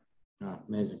 Wow, oh,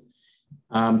 amazing.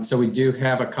 So we do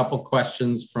have a couple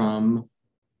questions from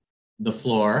the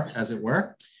floor, as it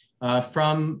were.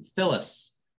 From Phyllis.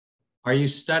 Are you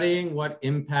studying what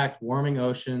impact warming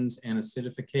oceans and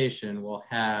acidification will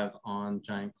have on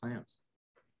giant clams?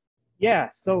 Yeah,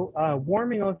 so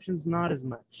warming oceans not as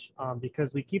much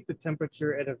because we keep the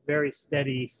temperature at a very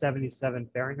steady 77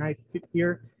 Fahrenheit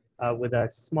here with a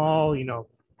small,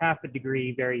 half a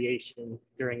degree variation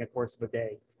during the course of a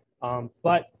day.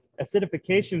 But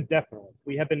acidification, definitely.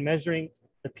 We have been measuring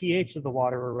the pH of the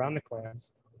water around the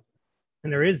clams,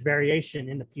 and there is variation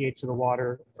in the pH of the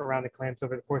water around the clams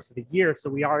over the course of the year. So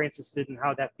we are interested in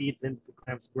how that feeds into the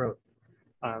clams' growth.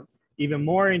 Even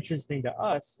more interesting to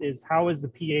us is how is the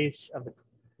pH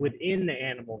within the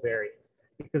animal varying,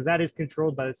 because that is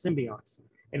controlled by the symbionts.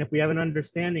 And if we have an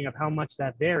understanding of how much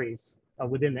that varies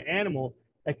within the animal,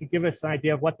 that could give us an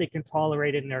idea of what they can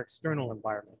tolerate in their external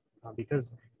environment.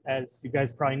 Because as you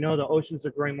guys probably know, the oceans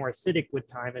are growing more acidic with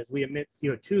time as we emit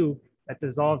CO2 that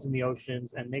dissolves in the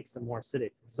oceans and makes them more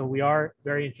acidic. So we are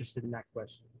very interested in that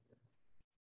question.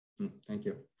 Thank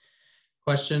you.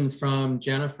 Question from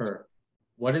Jennifer.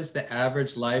 What is the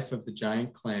average life of the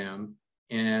giant clam,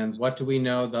 and what do we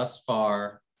know thus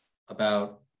far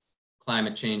about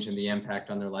climate change and the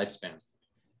impact on their lifespan?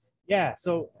 Yeah,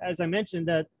 so as I mentioned,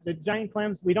 the giant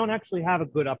clams, we don't actually have a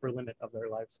good upper limit of their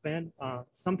lifespan.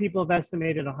 Some people have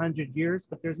estimated 100 years,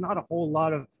 but there's not a whole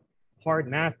lot of hard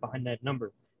math behind that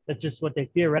number. That's just what they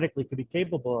theoretically could be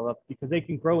capable of because they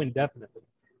can grow indefinitely.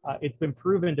 It's been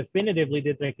proven definitively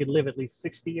that they could live at least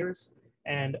 60 years.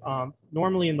 And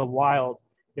normally in the wild,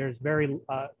 there's the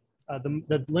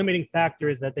limiting factor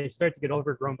is that they start to get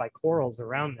overgrown by corals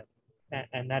around them.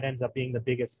 And that ends up being the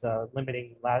biggest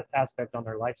limiting aspect on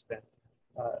their lifespan.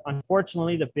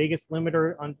 Unfortunately, the biggest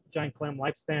limiter on giant clam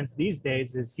lifespans these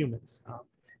days is humans.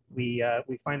 We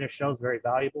find their shells very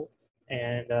valuable,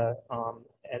 and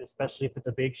especially if it's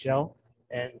a big shell.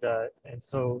 And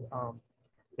so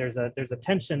there's a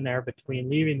tension there between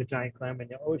leaving the giant clam in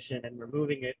the ocean and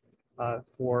removing it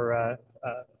for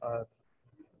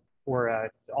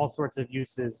all sorts of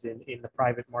uses in the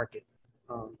private market.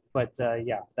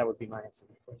 Yeah, that would be my answer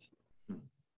to the question.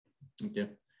 Thank you.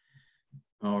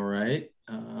 All right,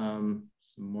 some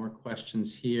more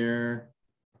questions here.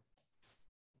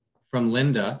 From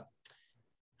Linda.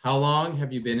 How long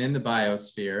have you been in the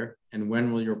biosphere, and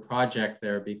when will your project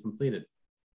there be completed?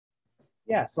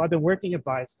 Yeah, so I've been working at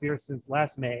Biosphere since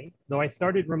last May, though I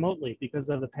started remotely because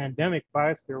of the pandemic.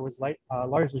 Biosphere was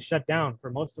largely shut down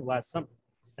for most of last summer.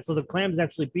 And so the clams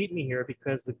actually beat me here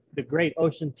because the great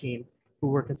ocean team, who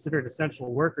were considered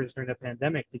essential workers during the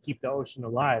pandemic to keep the ocean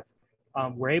alive,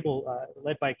 were able,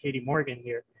 led by Katie Morgan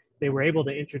here, they were able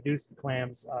to introduce the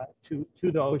clams to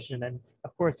the ocean. And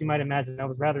of course, you might imagine that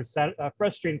was rather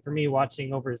frustrating for me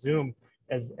watching over Zoom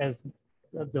as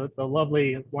the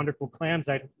lovely, wonderful clams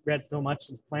I'd read so much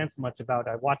and planned so much about,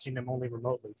 watching them only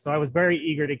remotely. So I was very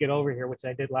eager to get over here, which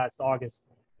I did last August.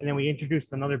 And then we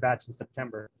introduced another batch in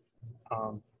September.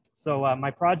 My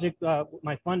project,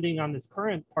 my funding on this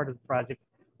current part of the project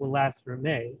will last through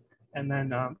May. And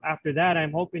then after that,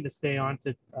 I'm hoping to stay on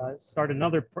to start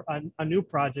a new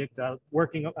project,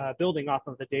 building off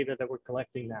of the data that we're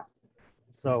collecting now.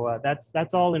 So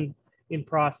that's all in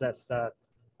process.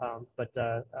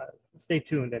 Stay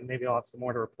tuned, and maybe I'll have some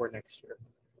more to report next year.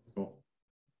 Cool.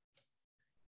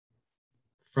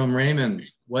 From Raymond,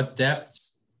 what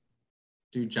depths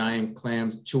do giant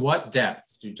clams? To what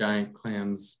depths do giant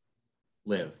clams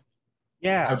live?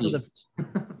 Yeah. So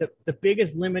the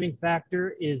biggest limiting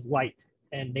factor is light,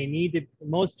 and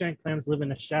most giant clams live in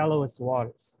the shallowest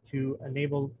waters to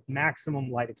enable maximum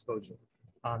light exposure.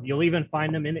 You'll even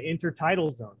find them in the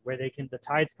intertidal zone where the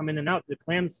tides come in and out. The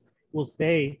clams will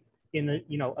stay in the,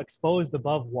 exposed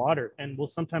above water and will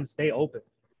sometimes stay open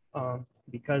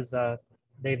because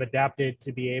they've adapted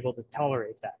to be able to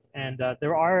tolerate that. And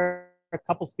there are a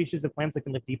couple species of clams that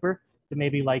can live deeper to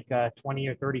maybe like 20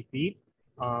 or 30 feet.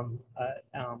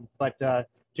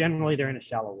 Generally they're in the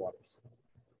shallow waters.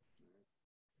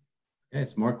 Okay,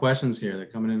 some more questions here. They're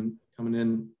coming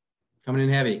in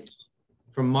heavy.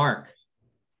 From Mark.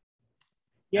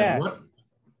 Yeah.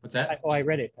 What's that? I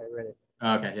read it.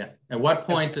 Okay, yeah. At what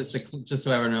point does just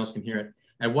so everyone else can hear it,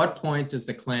 At what point does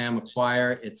the clam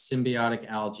acquire its symbiotic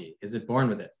algae? Is it born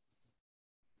with it?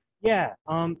 Yeah,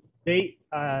 they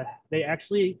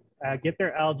actually get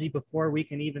their algae before we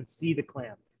can even see the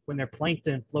clam. When they're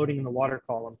plankton floating in the water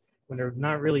column, when they're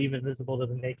not really even visible to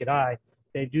the naked eye,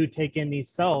 they do take in these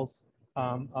cells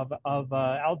of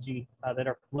algae that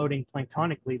are floating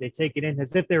planktonically. They take it in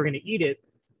as if they were going to eat it,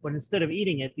 but instead of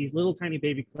eating it, these little tiny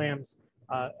baby clams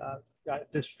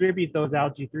distribute those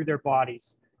algae through their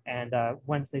bodies. And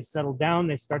once they settle down,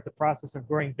 they start the process of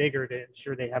growing bigger to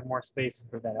ensure they have more space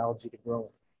for that algae to grow in.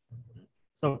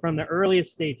 So from the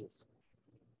earliest stages.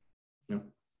 Yeah.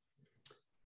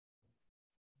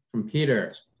 From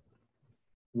Peter,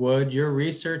 would your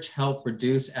research help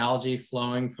reduce algae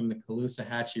flowing from the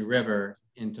Caloosahatchee River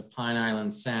into Pine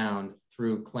Island Sound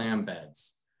through clam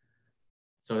beds?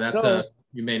 So that's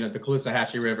you may know the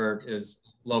Caloosahatchee River is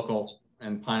local,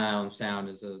 and Pine Island Sound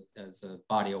is a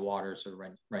body of water sort of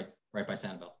right by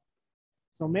Sanibel.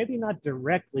 So maybe not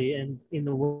directly in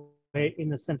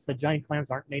the sense that giant clams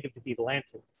aren't native to the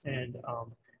Atlantic, and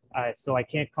so I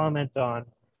can't comment on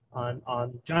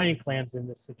giant clams in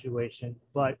this situation.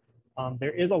 But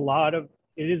there is it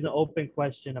is an open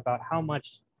question about how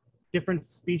much different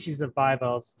species of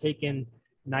bivalves take in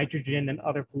nitrogen and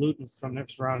other pollutants from their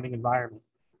surrounding environment,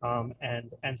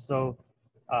 and so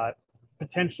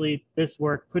potentially this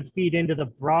work could feed into the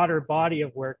broader body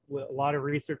of work with a lot of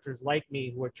researchers like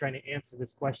me who are trying to answer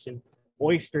this question.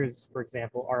 Oysters, for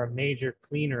example, are a major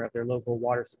cleaner of their local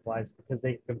water supplies because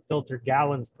they can filter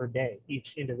gallons per day,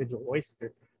 each individual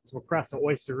oyster. So across the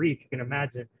oyster reef, you can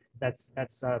imagine that's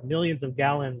millions of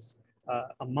gallons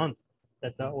a month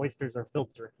that the oysters are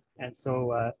filtering. And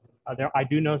so I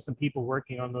do know some people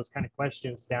working on those kind of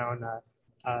questions down,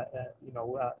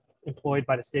 employed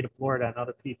by the state of Florida and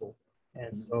other people.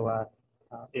 And so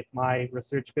if my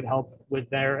research could help with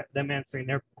them answering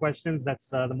their questions, that's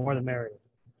the more the merrier.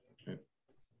 Okay.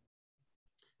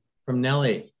 From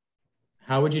Nellie,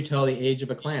 how would you tell the age of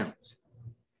a clam?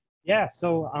 Yeah,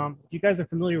 so if you guys are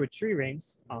familiar with tree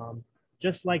rings,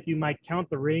 just like you might count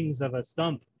the rings of a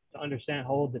stump to understand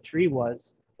how old the tree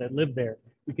was that lived there,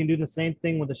 we can do the same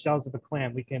thing with the shells of a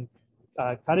clam. We can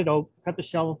cut the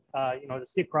shell, to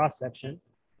see a cross section,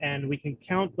 and we can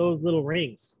count those little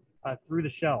rings through the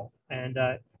shell. And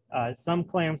some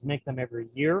clams make them every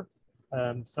year.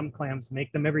 Some clams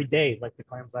make them every day, like the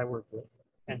clams I work with.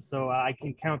 And so I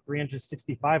can count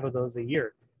 365 of those a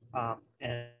year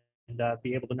and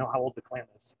be able to know how old the clam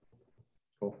is.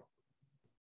 Cool.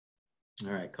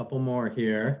 All right, a couple more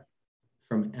here.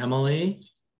 From Emily.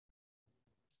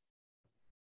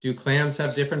 Do clams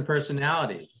have different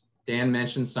personalities? Dan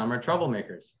mentioned some are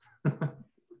troublemakers.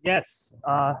 Yes,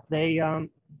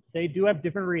 they do have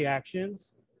different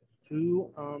reactions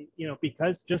to,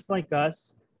 because just like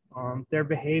us, their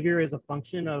behavior is a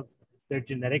function of their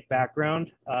genetic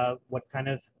background, what kind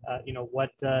of,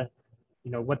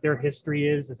 what their history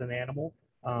is as an animal.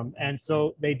 And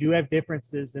so they do have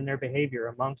differences in their behavior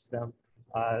amongst them.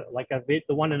 Like the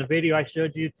one in the video I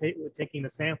showed you, taking the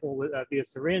sample via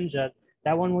syringe,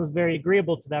 that one was very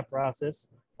agreeable to that process.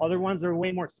 Other ones are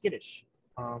way more skittish.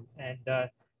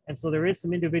 And so there is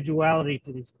some individuality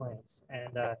to these clams.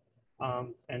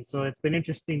 And so it's been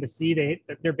interesting to see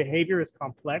that their behavior is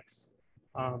complex.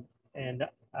 And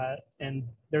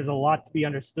there's a lot to be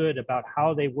understood about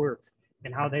how they work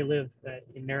and how they live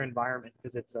in their environment,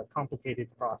 because it's a complicated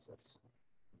process.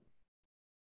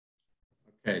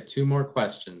 Okay, two more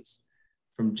questions.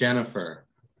 From Jennifer.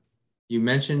 You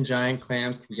mentioned giant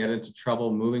clams can get into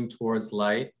trouble moving towards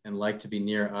light and like to be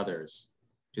near others.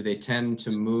 Do they tend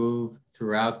to move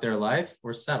throughout their life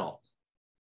or settle?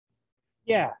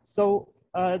 Yeah, so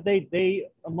they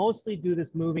mostly do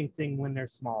this moving thing when they're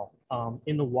small.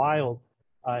 In the wild,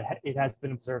 it has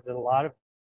been observed that a lot of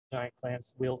giant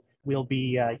clams will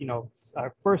be,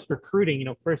 first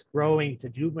recruiting, first growing to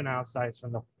juvenile size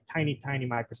from the tiny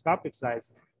microscopic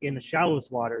size in the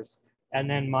shallowest waters, and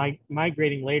then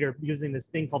migrating later using this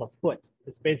thing called a foot.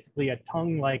 It's basically a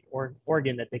tongue-like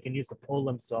organ that they can use to pull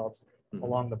themselves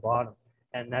along the bottom.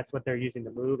 And that's what they're using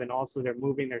to move. And also they're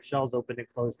moving their shells open and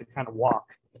closed to kind of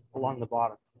walk along the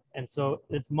bottom. And so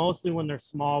it's mostly when they're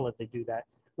small that they do that.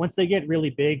 Once they get really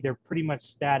big, they're pretty much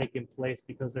static in place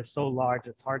because they're so large,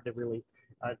 it's hard to really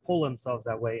pull themselves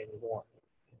that way anymore.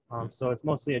 So it's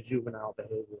mostly a juvenile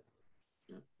behavior.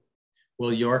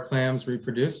 Will your clams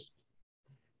reproduce?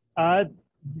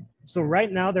 So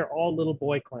right now they're all little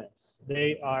boy clams.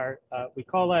 They are, we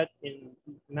call that in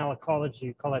malacology,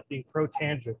 we call that being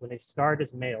protandric. When they start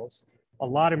as males, a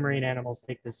lot of marine animals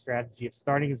take this strategy of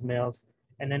starting as males.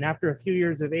 And then after a few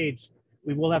years of age,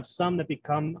 we will have some that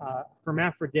become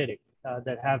hermaphroditic.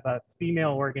 that have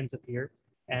female organs appear,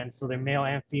 and so they're male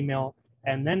and female.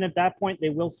 And then at that point, they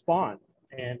will spawn,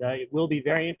 and it will be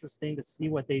very interesting to see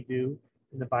what they do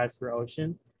in the Biosphere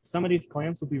Ocean. Some of these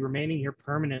clams will be remaining here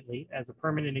permanently as a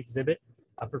permanent exhibit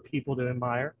for people to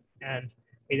admire. And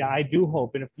I do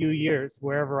hope in a few years,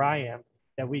 wherever I am,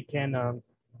 that we can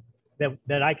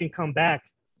that I can come back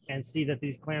and see that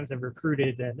these clams have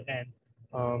recruited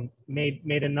and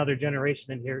made another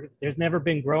generation in here. There's never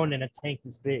been grown in a tank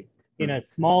this big. In a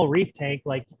small reef tank,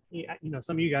 like, you know,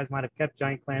 some of you guys might have kept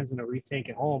giant clams in a reef tank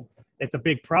at home. It's a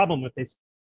big problem if they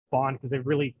spawn, because they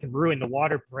really can ruin the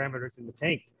water parameters in the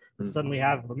tanks and suddenly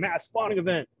have a mass spawning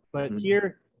event. But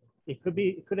here, it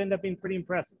could end up being pretty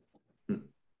impressive.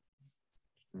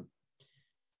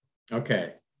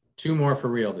 Okay, 2 more for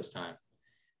real this time.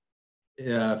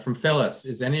 From Phyllis,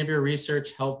 is any of your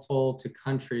research helpful to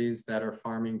countries that are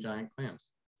farming giant clams?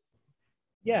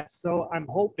 Yes, so I'm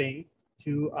hoping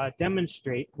to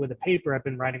demonstrate with a paper I've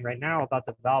been writing right now about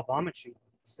the valvometry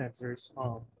sensors,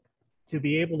 to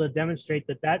be able to demonstrate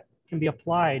that that can be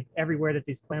applied everywhere that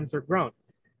these clams are grown.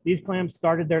 These clams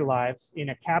started their lives in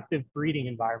a captive breeding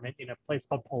environment in a place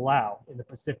called Palau in the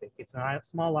Pacific. It's a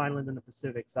small island in the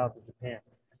Pacific south of Japan.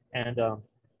 And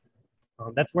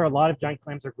that's where a lot of giant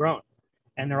clams are grown.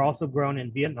 And they're also grown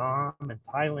in Vietnam and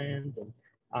Thailand.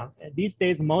 And these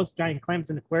days, most giant clams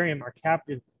in the aquarium are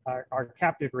captive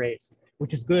raised,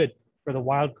 which is good for the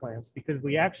wild clams, because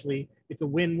it's a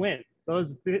win-win.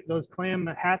 Those clam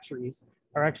hatcheries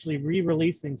are actually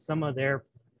re-releasing some of their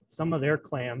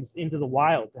clams into the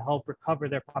wild to help recover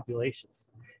their populations.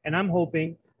 And I'm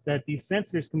hoping that these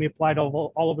sensors can be applied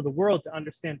all over the world to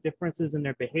understand differences in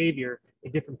their behavior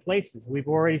in different places. We've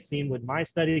already seen with my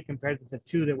study compared to the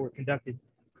 2 that were conducted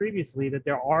previously that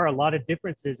there are a lot of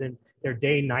differences in their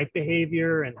day-night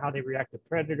behavior and how they react to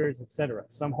predators, etc.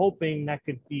 So I'm hoping that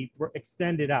could be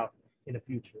extended out in the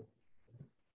future.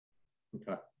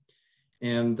 Okay.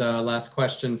 And last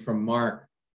question from Mark.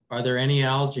 Are there any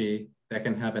algae that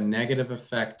can have a negative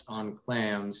effect on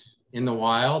clams in the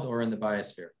wild or in the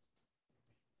biosphere?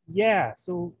 Yeah,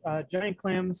 so giant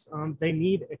clams, they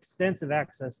need extensive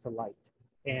access to light.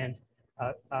 And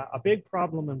a big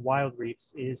problem in wild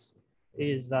reefs is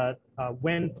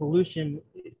when pollution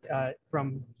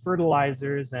from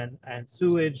fertilizers and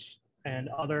sewage and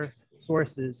other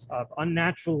sources of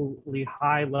unnaturally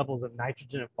high levels of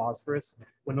nitrogen and phosphorus,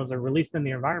 when those are released in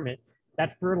the environment,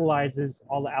 that fertilizes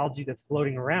all the algae that's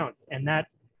floating around. And that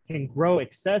can grow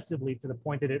excessively to the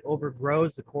point that it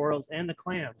overgrows the corals and the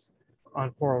clams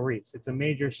on coral reefs. It's a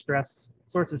major source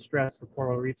of stress for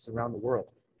coral reefs around the world,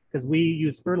 because we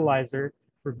use fertilizer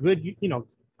for good,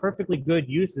 perfectly good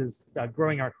uses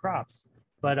growing our crops,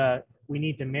 but we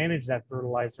need to manage that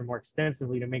fertilizer more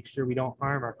extensively to make sure we don't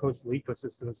harm our coastal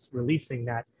ecosystems, releasing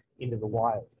that into the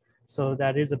wild. So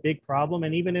that is a big problem.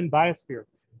 And even in Biosphere,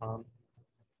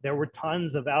 there were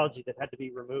tons of algae that had to be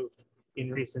removed in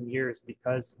recent years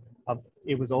because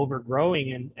it was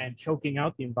overgrowing and choking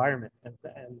out the environment.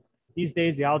 And these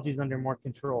days, the algae is under more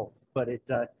control, but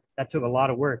that took a lot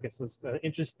of work. It was an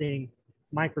interesting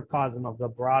microcosm of the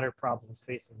broader problems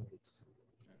facing reefs.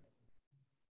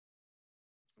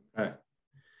 Okay.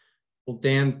 Well,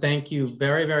 Dan, thank you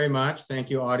very, very much. Thank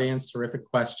you, audience. Terrific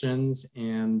questions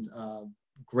and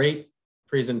great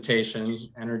presentation.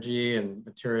 Energy and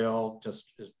material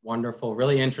just is wonderful,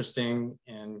 really interesting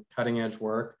and cutting edge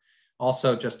work.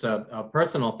 Also, just a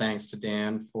personal thanks to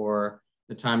Dan for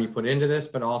the time you put into this,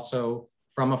 but also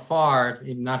from afar,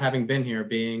 not having been here,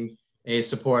 being a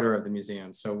supporter of the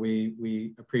museum. So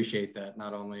we appreciate that,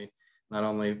 not only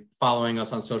following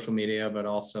us on social media, but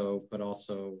also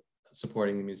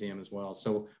supporting the museum as well.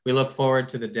 So we look forward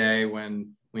to the day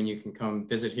when you can come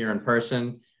visit here in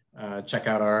person, check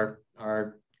out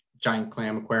our giant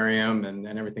clam aquarium and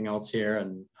everything else here,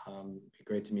 and it'd be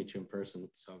great to meet you in person.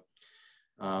 So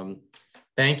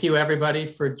thank you everybody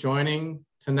for joining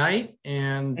tonight,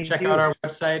 and check out our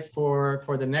website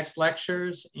for the next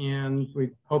lectures, and we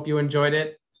hope you enjoyed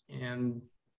it, and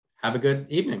have a good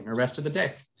evening or rest of the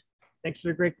day. Thanks for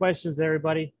the great questions,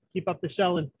 everybody. Keep up the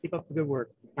shelling, keep up the good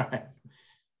work. All right.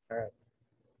 All right.